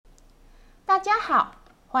好，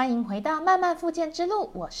欢迎回到慢慢复健之路，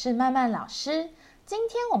我是慢慢老师。今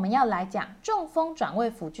天我们要来讲中风转位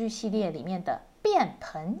辅具系列里面的便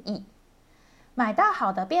盆椅。买到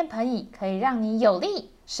好的便盆椅可以让你有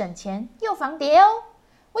力、省钱又防跌哦。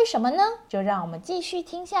为什么呢？就让我们继续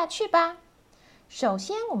听下去吧。首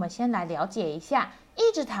先，我们先来了解一下，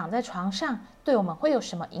一直躺在床上对我们会有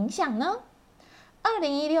什么影响呢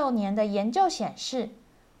？2016年的研究显示，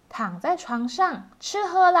躺在床上吃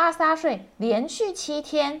喝拉撒睡连续7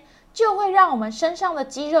天，就会让我们身上的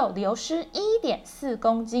肌肉流失1.4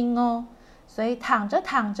公斤哦。所以躺着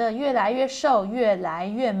躺着越来越瘦，越来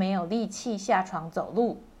越没有力气下床走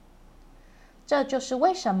路。这就是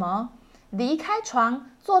为什么离开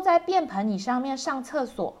床坐在便盆椅上面上厕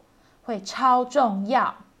所会超重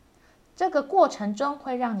要。这个过程中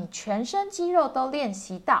会让你全身肌肉都练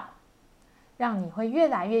习到，让你会越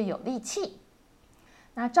来越有力气。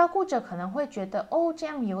那照顾者可能会觉得这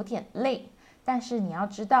样有点累，但是你要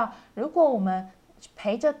知道，如果我们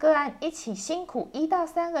陪着个案一起辛苦1到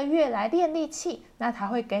3个月来练力气，那他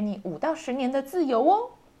会给你5到10年的自由哦，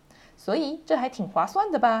所以这还挺划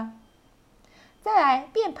算的吧。再来，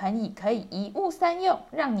便盆椅可以1物3用，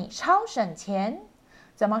让你超省钱。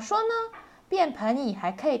怎么说呢？便盆椅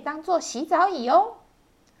还可以当做洗澡椅哦。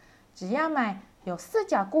只要买有4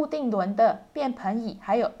角固定轮的便盆椅，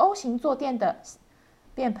还有 O 型坐垫的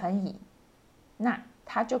便盆椅，那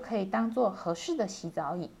它就可以当做合适的洗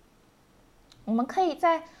澡椅。我们可以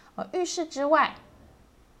在浴室之外，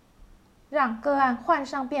让个案换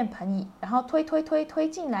上便盆椅，然后推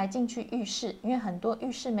进去浴室，因为很多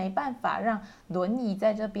浴室没办法让轮椅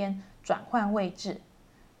在这边转换位置。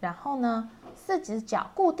然后呢，4只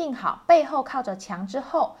脚固定好，背后靠着墙之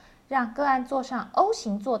后，让个案坐上 O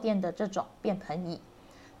型坐垫的这种便盆椅。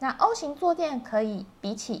那 O 型坐垫可以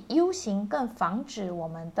比起 U 型更防止我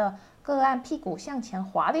们的个案屁股向前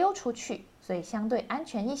滑溜出去，所以相对安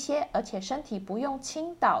全一些，而且身体不用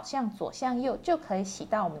倾倒向左向右就可以洗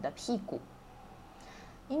到我们的屁股。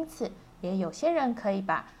因此，也有些人可以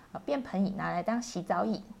把便盆椅拿来当洗澡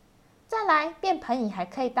椅。再来，便盆椅还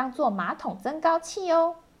可以当做马桶增高器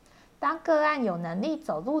哦。当个案有能力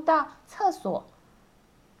走路到厕所，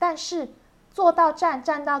但是坐到站，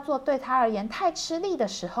站到坐对他而言太吃力的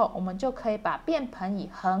时候，我们就可以把便盆椅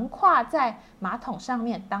横跨在马桶上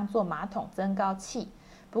面，当做马桶增高器。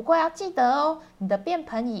不过要记得哦，你的便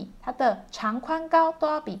盆椅它的长宽高都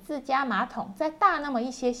要比自家马桶再大那么一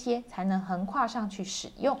些些，才能横跨上去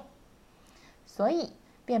使用。所以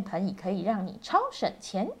便盆椅可以让你超省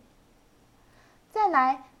钱。再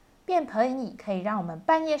来，便盆椅可以让我们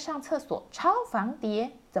半夜上厕所超防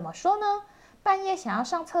跌。怎么说呢？半夜想要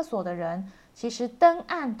上厕所的人，其实灯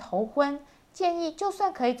暗头昏，建议就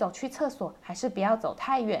算可以走去厕所，还是不要走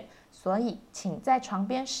太远。所以请在床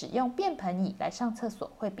边使用便盆椅来上厕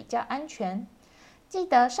所会比较安全。记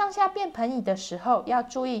得上下便盆椅的时候要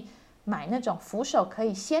注意买那种扶手可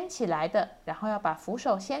以掀起来的，然后要把扶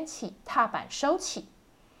手掀起，踏板收起，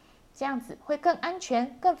这样子会更安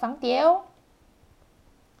全更防跌哦。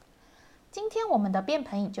今天我们的便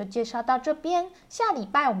盆椅就介绍到这边，下礼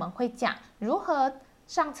拜我们会讲如何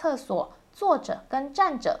上厕所坐着跟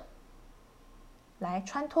站着来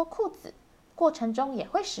穿脱裤子，过程中也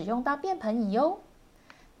会使用到便盆椅哦。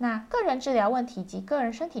那个人治疗问题及个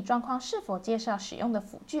人身体状况是否介绍使用的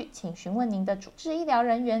辅具，请询问您的主治医疗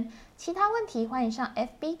人员。其他问题欢迎上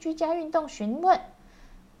FB 居家运动询问。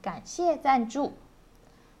感谢赞助，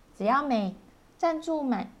只要每赞助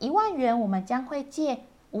满1万元，我们将会借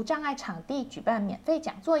无障碍场地举办免费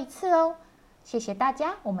讲座1次哦。谢谢大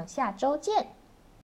家，我们下周见。